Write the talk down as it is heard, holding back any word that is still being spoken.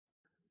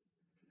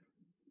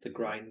The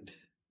grind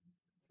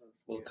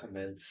Let's will get it.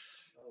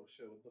 commence. Oh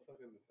shit, what the fuck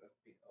is this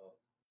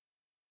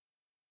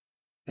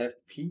FPL?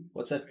 FP?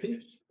 What's FP?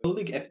 Finish Pro the-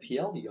 League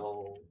FPL?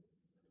 Yo.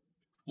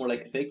 More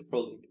like fake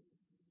Pro League.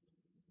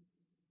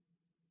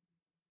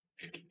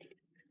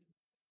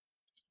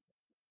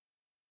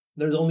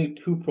 There's only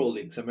two Pro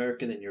Leagues,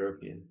 American and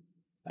European.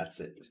 That's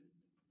it.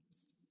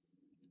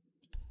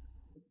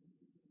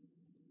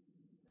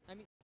 I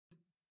mean,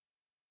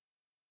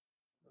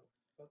 Oh,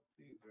 fuck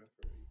these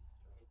referees,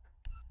 dog.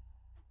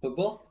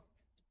 Football?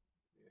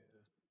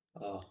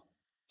 Yeah. Oh.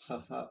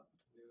 Haha.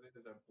 These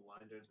niggas are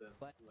blinder than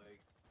But-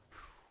 like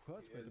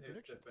that's quite in the his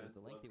prediction. It was defense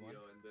the lengthy one.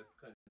 Lazio in this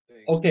kind of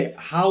thing. Okay,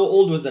 how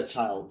old was the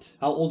child?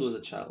 How old was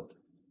the child?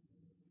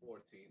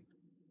 14.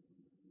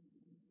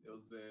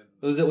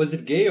 It was in Was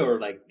it gay or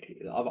like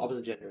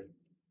opposite gender? it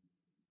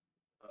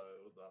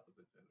was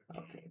opposite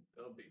gender. Okay.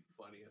 It'll be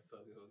funny as fuck.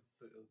 It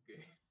was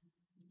gay.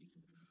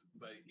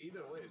 But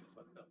either way, it's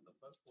fucked up. The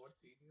fuck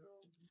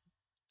 14-year-old.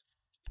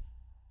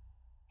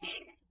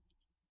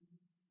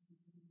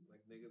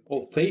 Like niggas.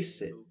 Oh, be face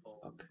finding it.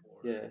 loopholes Okay.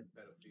 for Yeah.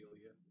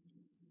 pedophilia.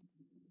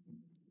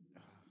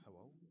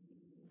 Hello?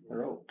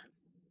 Hello.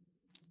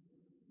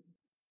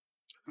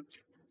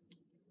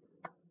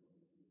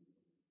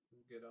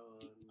 Get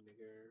on,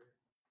 nigger.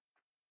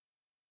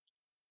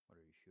 What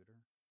are you, shooter?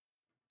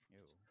 Ew.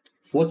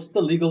 What's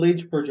the legal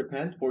age for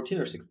Japan? 14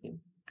 or 16?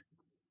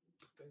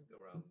 I think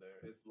around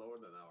there. It's lower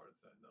than ours.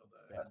 I know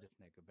that. Ban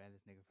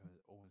this nigga from his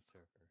own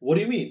server. What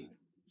do you mean?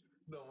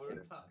 No, we're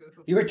talking.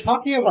 You were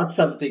talking about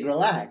something.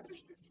 Relax.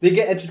 They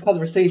get into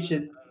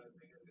conversation. I don't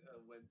think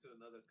went to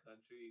another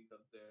country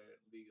because their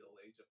legal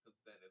age of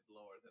consent is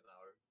lower than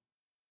ours.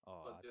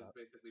 Oh, But I just thought,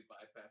 basically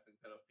bypassing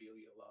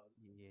pedophilia laws.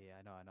 yeah,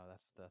 I know.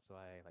 That's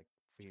why, like,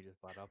 for you just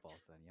brought up all of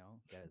a sudden, you know?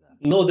 Get it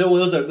that. No, there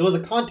was a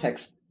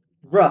context.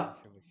 Bruh.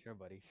 Sure,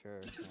 buddy,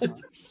 sure.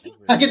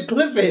 I can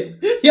clip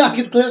it. Yeah, I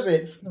can clip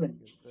it.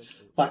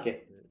 Fuck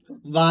it.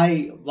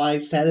 My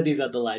sanity's on the line.